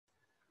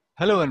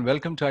Hello and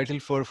welcome to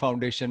ITIL 4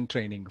 Foundation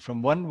Training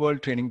from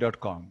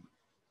oneworldtraining.com.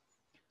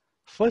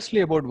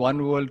 Firstly, about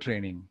One World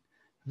Training.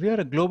 We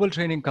are a global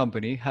training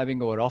company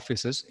having our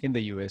offices in the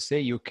USA,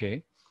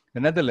 UK, the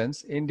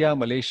Netherlands, India,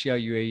 Malaysia,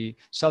 UAE,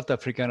 South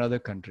Africa, and other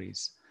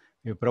countries.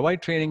 We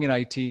provide training in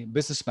IT,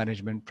 business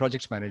management,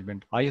 project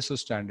management, ISO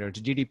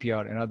standards,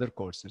 GDPR, and other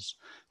courses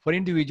for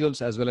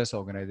individuals as well as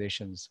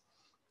organizations.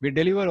 We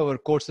deliver our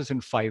courses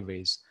in 5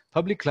 ways: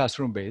 public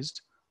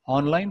classroom-based,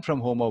 online from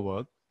home or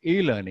work,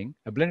 e-learning,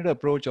 a blended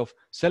approach of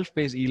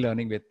self-paced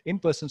e-learning with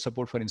in-person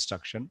support for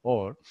instruction,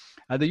 or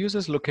at the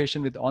user's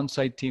location with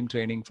on-site team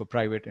training for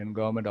private and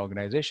government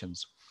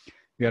organizations.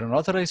 We are an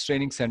authorized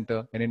training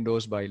center and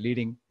endorsed by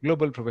leading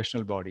global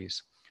professional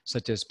bodies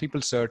such as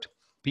PeopleCert,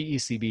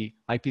 PECB,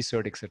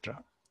 IPCert,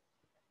 etc.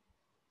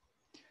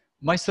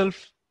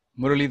 Myself,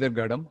 Muralidhar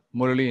Gadam,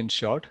 Murali in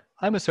short,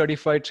 I'm a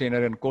certified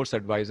trainer and course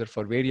advisor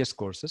for various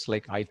courses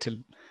like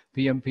ITIL,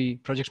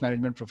 PMP, Project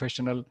Management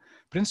Professional,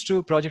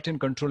 Prince2, Project and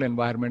Control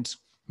Environments,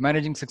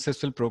 Managing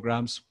Successful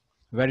Programs,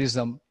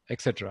 Verism,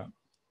 etc.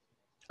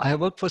 I have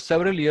worked for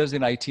several years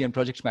in IT and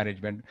project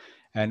management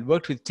and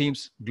worked with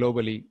teams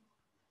globally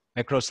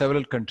across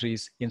several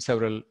countries in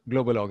several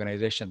global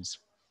organizations.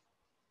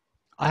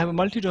 I have a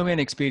multi-domain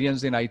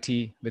experience in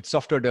IT with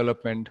software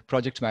development,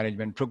 project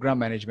management, program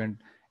management,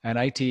 and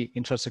IT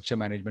infrastructure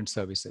management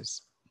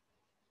services.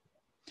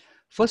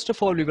 First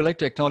of all, we would like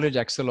to acknowledge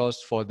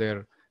AXELOS for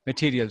their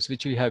materials,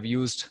 which we have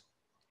used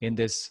in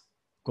this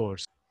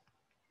course.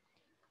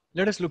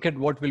 Let us look at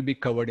what will be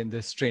covered in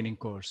this training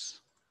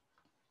course.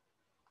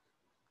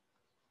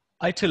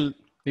 ITIL,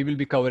 we will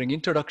be covering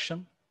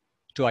introduction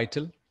to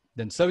ITIL,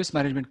 then service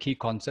management key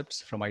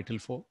concepts from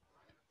ITIL 4,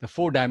 the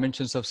 4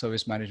 dimensions of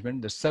service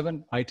management, the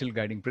 7 ITIL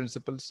guiding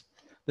principles,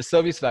 the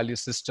service value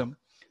system,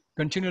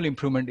 continual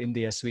improvement in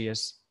the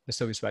SVS, the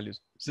service value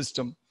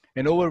system,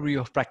 an overview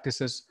of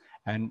practices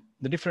and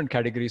the different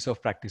categories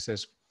of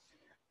practices,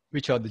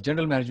 which are the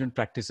general management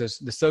practices,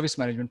 the service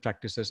management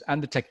practices,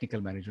 and the technical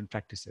management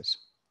practices.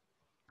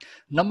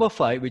 Number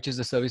 5, which is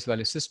the service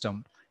value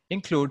system,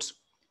 includes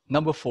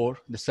number 4,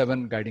 the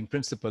 7 guiding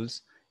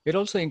principles. It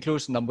also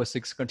includes number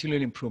 6,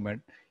 continual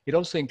improvement. It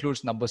also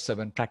includes number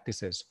 7,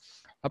 practices.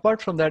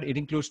 Apart from that, it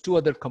includes 2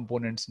 other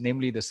components,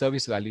 namely the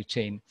service value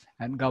chain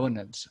and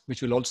governance,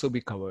 which will also be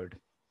covered.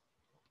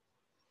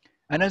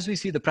 And as we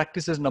see the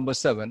practices number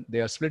 7,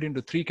 they are split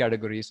into 3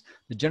 categories: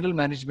 the general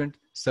management,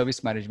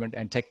 service management,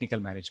 and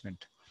technical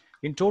management.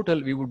 In total,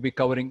 we would be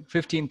covering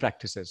 15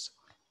 practices,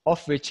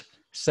 of which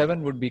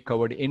 7 would be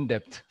covered in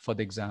depth for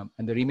the exam,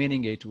 and the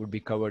remaining 8 would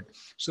be covered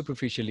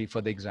superficially for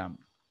the exam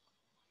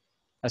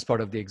as part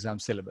of the exam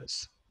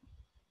syllabus.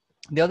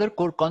 The other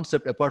core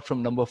concept, apart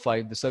from number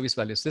 5, the service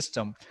value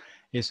system,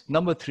 is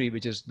number 3,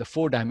 which is the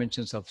 4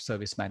 dimensions of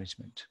service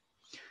management.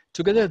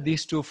 Together,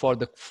 these 2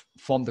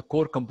 form the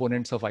core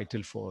components of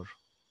ITIL 4.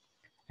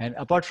 And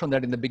apart from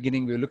that, in the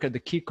beginning, we'll look at the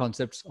key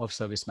concepts of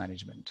service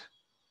management.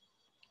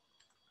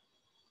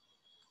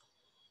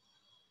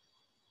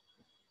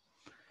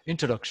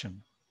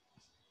 Introduction.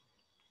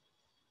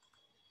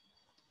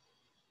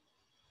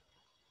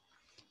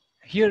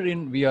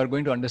 Herein, we are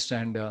going to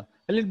understand a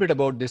little bit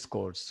about this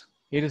course.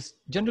 It is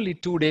generally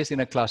 2 days in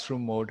a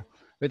classroom mode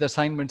with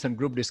assignments and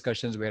group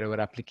discussions wherever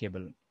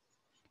applicable.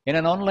 In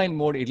an online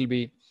mode, it will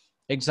be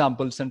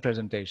examples and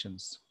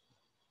presentations.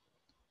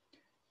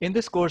 In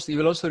this course, you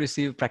will also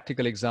receive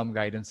practical exam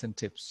guidance and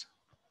tips.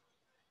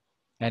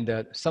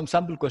 And some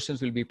sample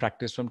questions will be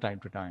practiced from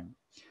time to time.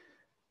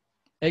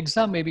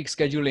 Exam may be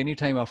scheduled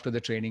anytime after the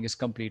training is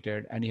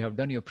completed and you have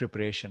done your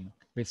preparation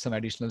with some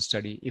additional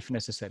study if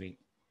necessary.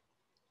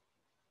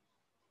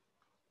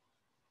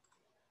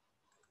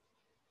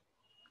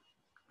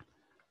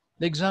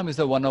 The exam is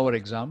a 1-hour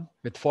exam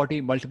with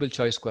 40 multiple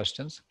choice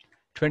questions,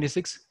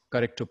 26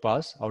 correct to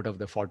pass out of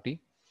the 40,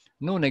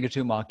 no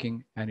negative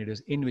marking, and it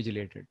is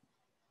invigilated.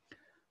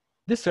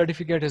 This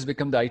certificate has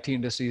become the IT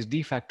industry's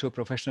de facto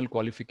professional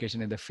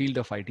qualification in the field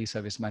of IT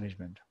service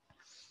management.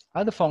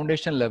 At the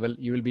foundation level,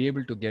 you will be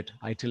able to get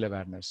ITIL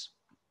awareness.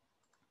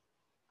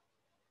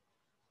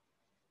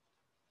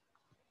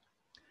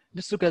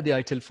 Let's look at the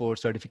ITIL 4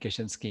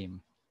 certification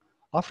scheme.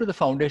 After the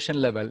foundation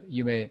level,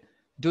 you may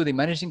do the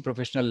managing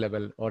professional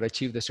level or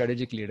achieve the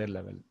strategic leader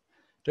level.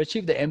 To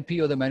achieve the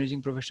MP or the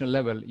managing professional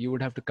level, you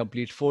would have to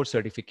complete 4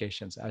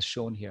 certifications as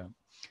shown here.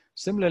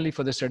 Similarly,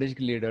 for the strategic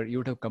leader, you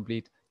would have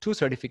complete 2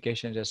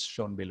 certifications as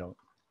shown below.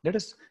 Let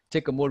us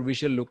take a more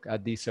visual look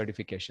at these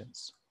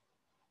certifications.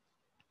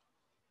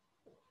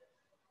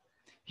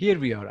 Here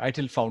we are,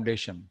 ITIL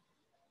Foundation.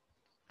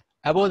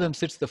 Above them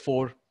sits the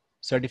 4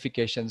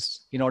 certifications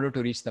in order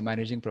to reach the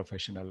managing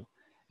professional.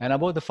 And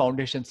above the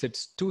foundation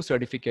sits 2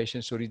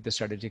 certifications to reach the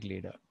strategic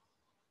leader.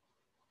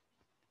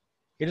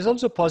 It is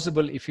also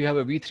possible if you have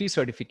a V3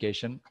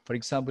 certification, for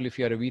example, if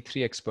you are a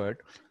V3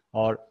 expert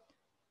or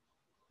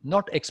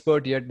not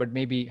expert yet, but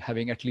maybe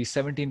having at least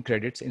 17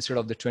 credits instead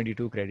of the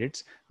 22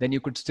 credits, then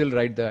you could still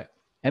write the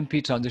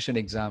MP transition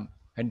exam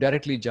and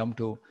directly jump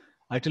to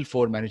ITIL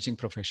 4 managing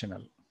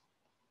professional.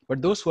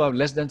 But those who have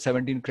less than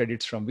 17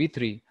 credits from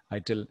V3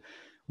 ITIL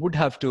would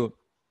have to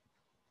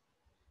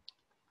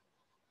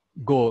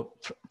go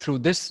through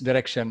this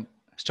direction,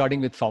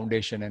 starting with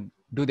foundation and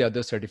do the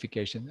other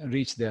certification and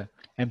reach the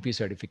MP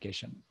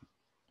certification.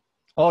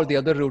 Or the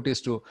other route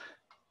is to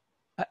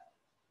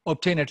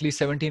obtain at least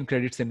 17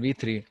 credits in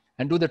V3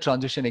 and do the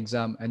transition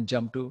exam and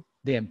jump to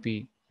the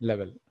MP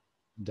level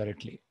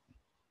directly.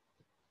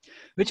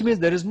 Which means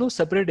there is no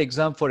separate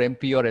exam for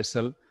MP or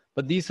SL,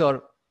 but these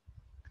are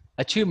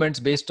achievements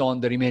based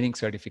on the remaining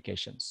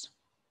certifications.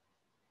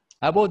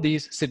 Above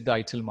these sit the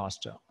ITIL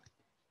Master,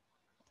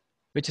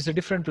 which is a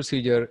different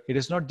procedure. It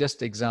is not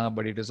just exam,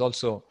 but it is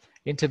also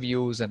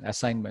interviews and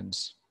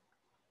assignments.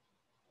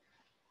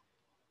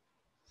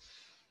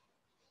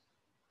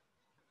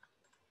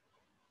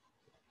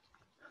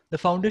 The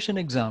foundation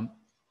exam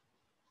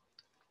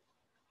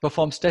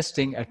performs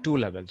testing at two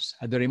levels,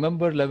 at the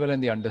remember level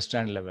and the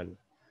understand level.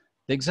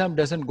 The exam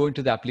doesn't go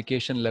into the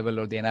application level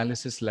or the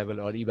analysis level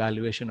or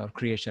evaluation or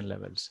creation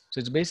levels. So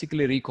it's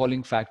basically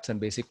recalling facts and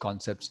basic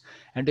concepts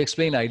and to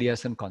explain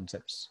ideas and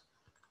concepts.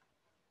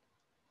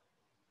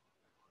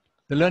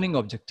 The learning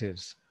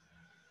objectives.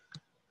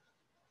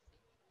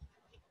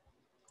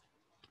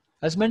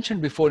 As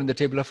mentioned before in the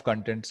table of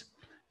contents,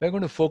 we're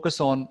going to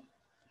focus on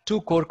two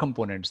core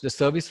components, the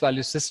service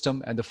value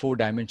system and the 4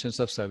 dimensions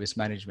of service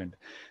management.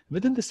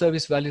 Within the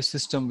service value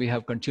system, we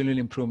have continual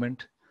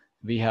improvement,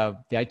 we have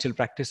the ITIL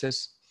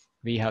practices,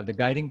 we have the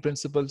guiding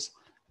principles,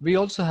 we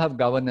also have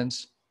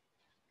governance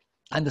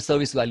and the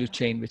service value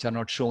chain, which are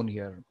not shown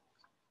here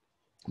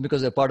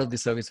because they're part of the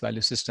service value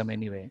system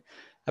anyway.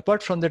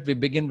 Apart from that, we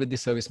begin with the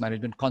service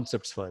management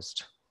concepts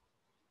first.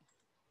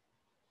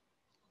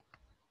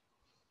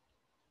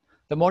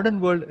 The modern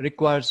world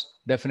requires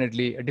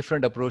definitely a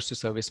different approach to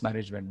service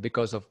management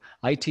because of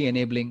IT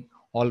enabling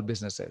all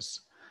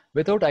businesses.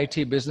 Without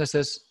IT,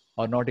 businesses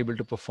are not able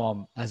to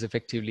perform as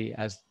effectively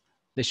as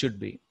they should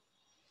be.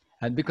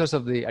 And because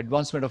of the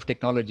advancement of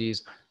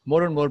technologies,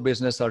 more and more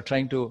businesses are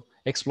trying to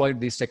exploit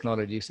these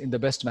technologies in the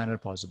best manner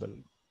possible,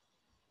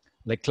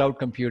 like cloud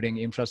computing,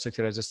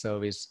 infrastructure as a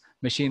service,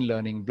 machine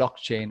learning,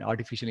 blockchain,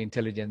 artificial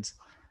intelligence,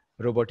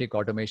 robotic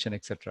automation,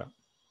 etc.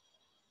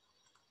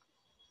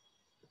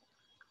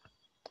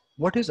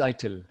 What is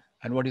ITIL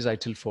and what is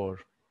ITIL for?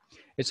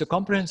 It's a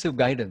comprehensive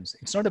guidance.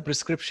 It's not a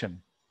prescription,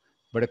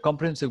 but a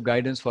comprehensive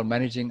guidance for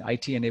managing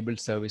IT-enabled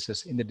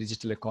services in the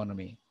digital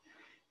economy.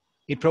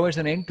 It provides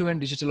an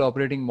end-to-end digital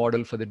operating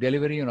model for the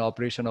delivery and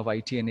operation of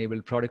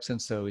IT-enabled products and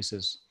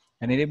services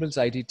and enables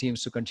IT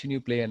teams to continue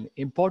to play an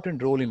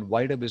important role in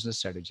wider business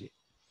strategy.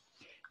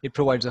 It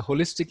provides a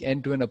holistic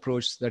end-to-end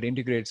approach that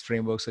integrates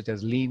frameworks such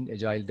as Lean,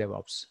 Agile,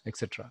 DevOps,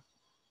 etc.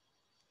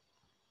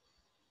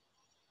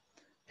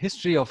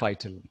 History of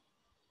ITIL.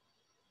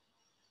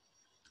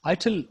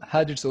 ITIL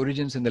had its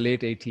origins in the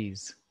late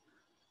 80s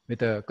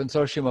with a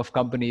consortium of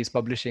companies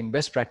publishing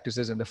best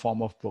practices in the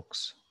form of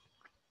books.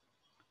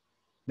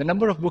 The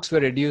number of books were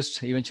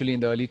reduced eventually in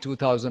the early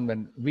 2000s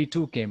when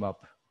V2 came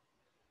up.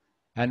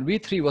 And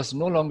V3 was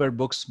no longer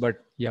books,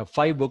 but you have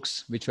 5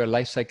 books which were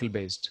life cycle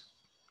based.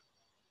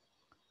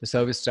 The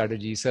service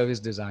strategy, service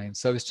design,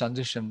 service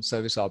transition,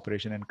 service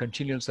operation, and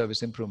continual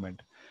service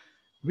improvement.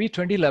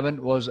 V2011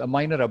 was a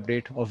minor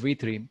update of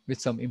V3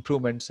 with some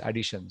improvements,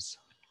 additions.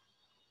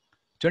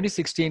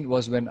 2016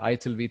 was when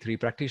ITIL V3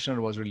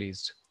 Practitioner was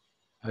released,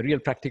 a real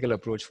practical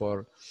approach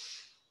for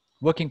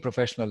working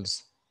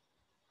professionals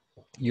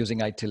using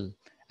ITIL.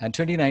 And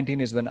 2019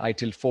 is when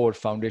ITIL 4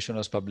 Foundation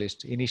was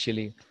published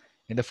initially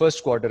in the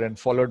first quarter and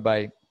followed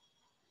by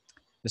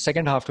the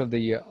second half of the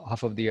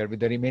year with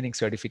the remaining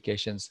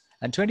certifications.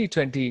 And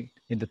 2020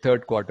 in the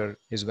third quarter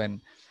is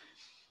when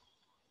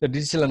the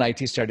digital and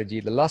IT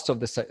strategy, the last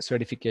of the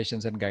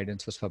certifications and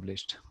guidance was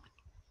published.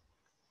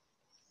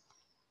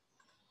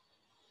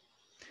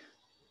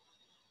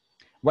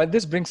 While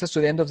this brings us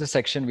to the end of the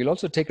section, we'll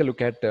also take a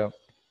look at the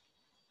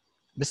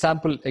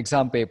sample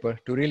exam paper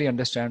to really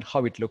understand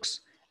how it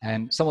looks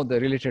and some of the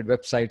related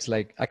websites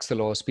like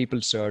AXELOS,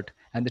 PeopleCert,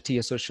 and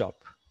the TSO shop.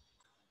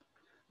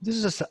 This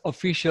is an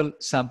official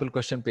sample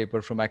question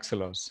paper from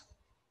AXELOS.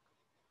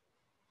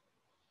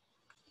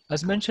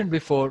 As mentioned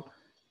before,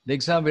 the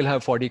exam will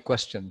have 40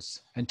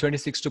 questions and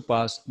 26 to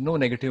pass, no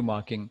negative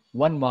marking,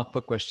 1 mark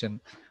per question,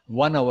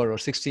 1 hour or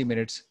 60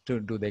 minutes to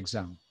do the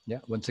exam. Yeah,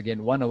 once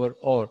again, 1 hour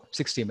or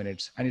 60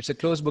 minutes, and it's a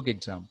closed book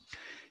exam.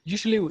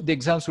 Usually the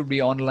exams would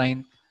be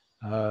online,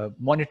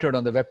 monitored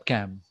on the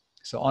webcam,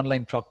 so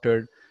online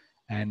proctored,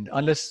 and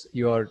unless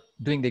you are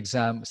doing the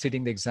exam,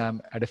 sitting the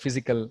exam at a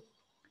physical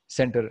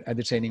center at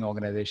the training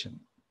organization.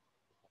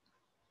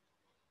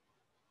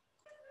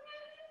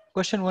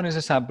 Question 1 is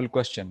a sample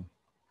question.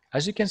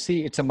 As you can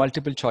see, it's a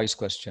multiple choice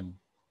question.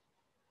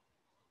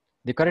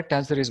 The correct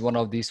answer is one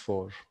of these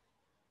 4.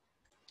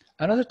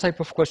 Another type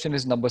of question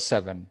is number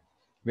 7,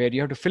 where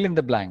you have to fill in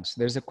the blanks.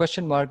 There's a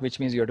question mark, which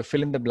means you have to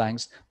fill in the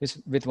blanks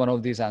with one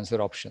of these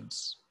answer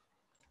options.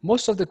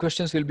 Most of the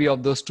questions will be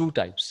of those 2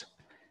 types.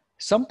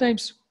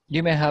 Sometimes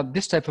you may have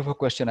this type of a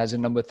question as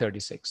in number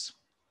 36.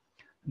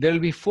 There will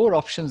be 4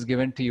 options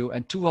given to you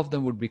and 2 of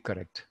them would be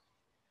correct.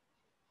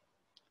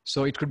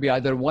 So it could be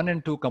either 1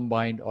 and 2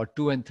 combined or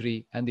 2 and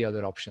 3 and the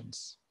other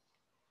options.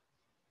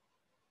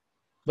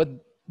 but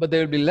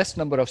there will be less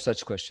number of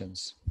such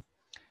questions.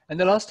 And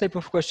the last type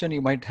of question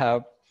you might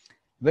have,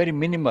 very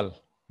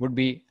minimal, would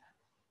be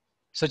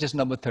such as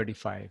number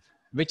 35,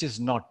 which is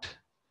not.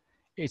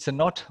 It's a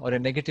not or a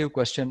negative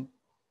question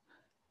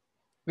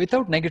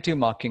without negative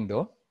marking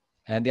though.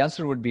 And the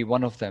answer would be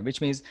one of them,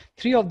 which means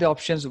 3 of the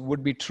options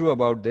would be true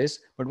about this,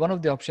 but one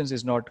of the options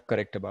is not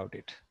correct about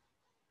it.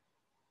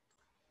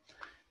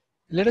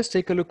 Let us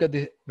take a look at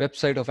the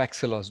website of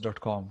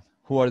AXELOS.com,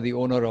 who are the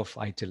owner of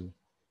ITIL.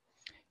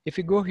 If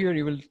you go here,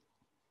 you will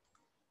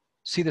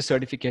see the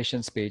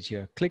certifications page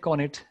here. Click on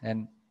it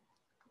and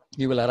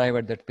you will arrive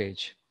at that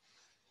page.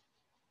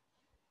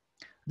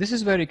 This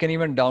is where you can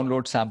even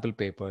download sample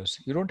papers.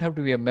 You don't have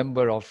to be a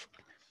member of,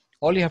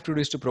 all you have to do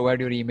is to provide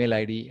your email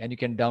ID and you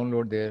can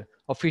download their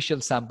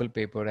official sample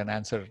paper and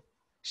answer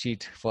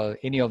sheet for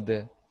any of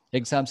the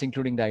exams,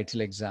 including the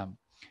ITIL exam.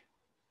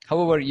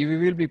 However, we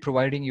will be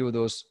providing you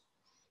those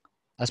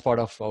as part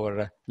of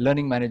our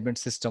learning management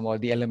system or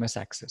the LMS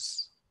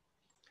access.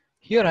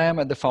 Here I am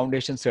at the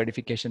foundation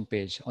certification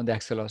page on the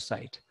AXELOS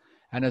site.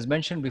 And as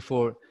mentioned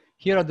before,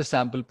 here are the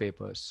sample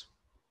papers.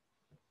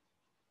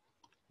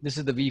 This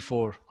is the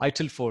V4,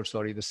 ITIL 4,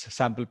 sorry, the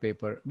sample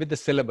paper with the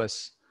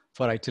syllabus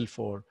for ITIL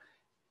 4.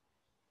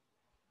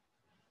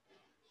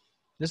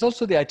 There's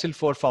also the ITIL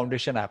 4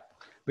 Foundation app,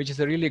 which is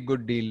a really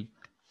good deal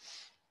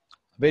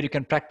where you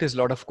can practice a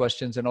lot of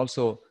questions and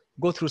also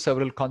go through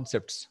several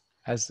concepts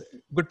as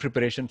good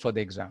preparation for the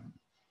exam.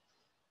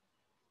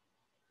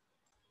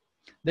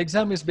 The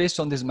exam is based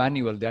on this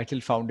manual, the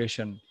ITIL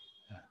Foundation,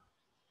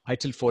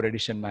 ITIL 4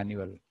 edition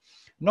manual.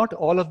 Not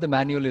all of the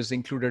manual is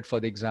included for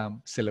the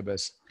exam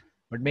syllabus,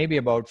 but maybe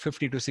about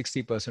 50 to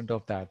 60%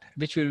 of that,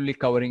 which we will be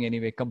covering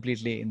anyway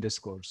completely in this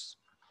course.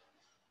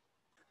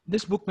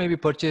 This book may be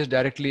purchased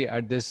directly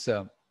at this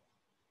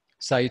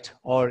site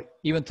or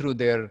even through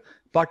their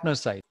partner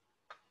site,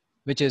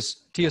 which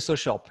is TSO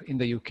Shop in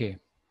the UK.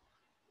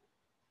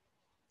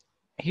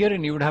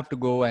 Herein you would have to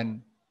go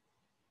and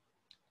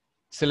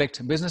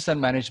select business and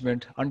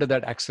management under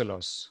that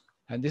AXELOS.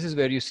 And this is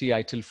where you see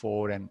ITIL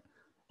 4 and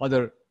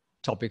other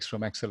topics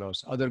from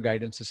AXELOS, other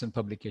guidances and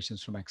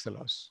publications from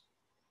AXELOS.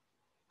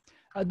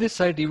 At this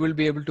site, you will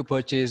be able to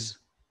purchase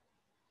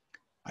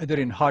either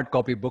in hard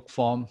copy book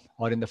form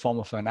or in the form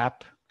of an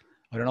app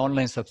or an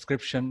online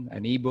subscription,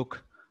 an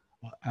ebook.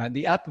 And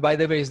the app, by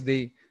the way, is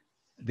the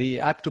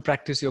app to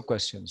practice your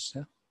questions.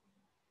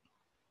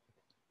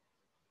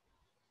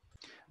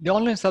 The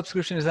online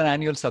subscription is an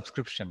annual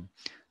subscription.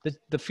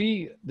 The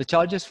fee, the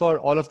charges for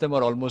all of them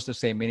are almost the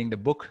same, meaning the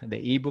book,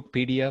 the ebook,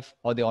 PDF,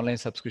 or the online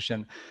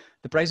subscription.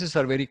 The prices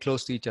are very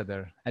close to each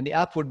other. And the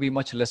app would be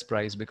much less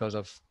priced because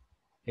of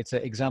it's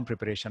an exam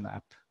preparation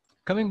app.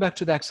 Coming back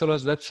to the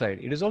AXELOS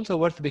website, it is also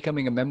worth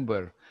becoming a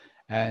member.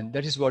 And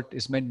that is what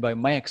is meant by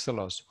My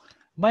AXELOS.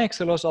 My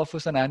AXELOS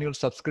offers an annual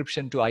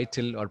subscription to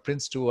ITIL or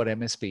Prince2 or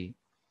MSP.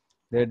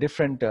 There are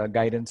different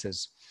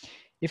guidances.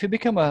 If you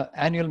become an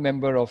annual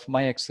member of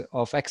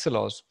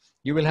AXELOS,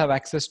 you will have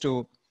access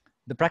to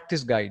the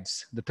practice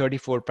guides, the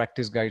 34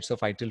 practice guides of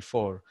ITIL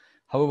 4.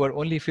 However,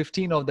 only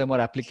 15 of them are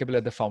applicable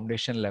at the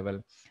foundation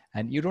level.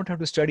 And you don't have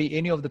to study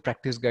any of the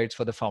practice guides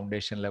for the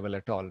foundation level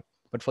at all.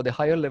 But for the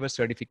higher level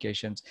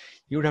certifications,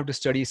 you would have to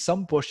study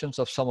some portions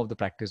of some of the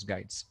practice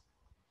guides.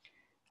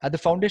 At the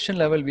foundation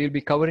level, we'll be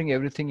covering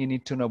everything you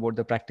need to know about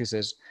the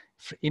practices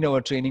in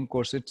our training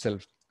course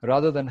itself,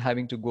 rather than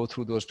having to go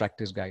through those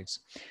practice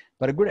guides.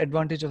 But a good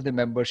advantage of the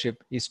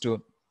membership is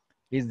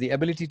the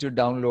ability to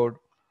download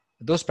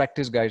those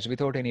practice guides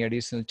without any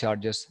additional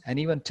charges, and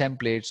even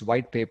templates,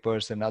 white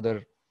papers, and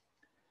other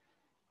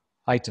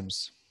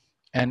items,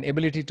 and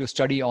ability to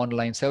study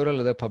online several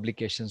other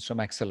publications from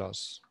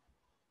AXELOS.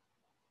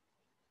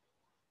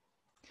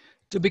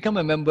 To become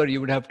a member, you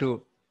would have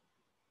to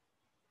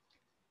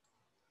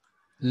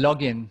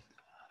log in,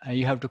 and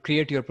you have to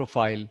create your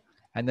profile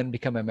and then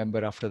become a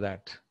member after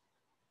that.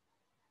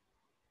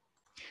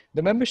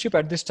 The membership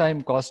at this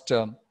time cost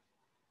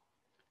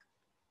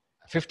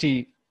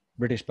 50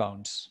 British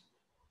pounds,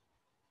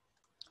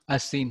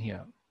 as seen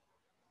here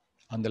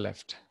on the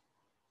left.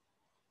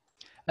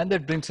 And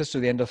that brings us to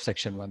the end of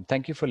section 1.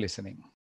 Thank you for listening.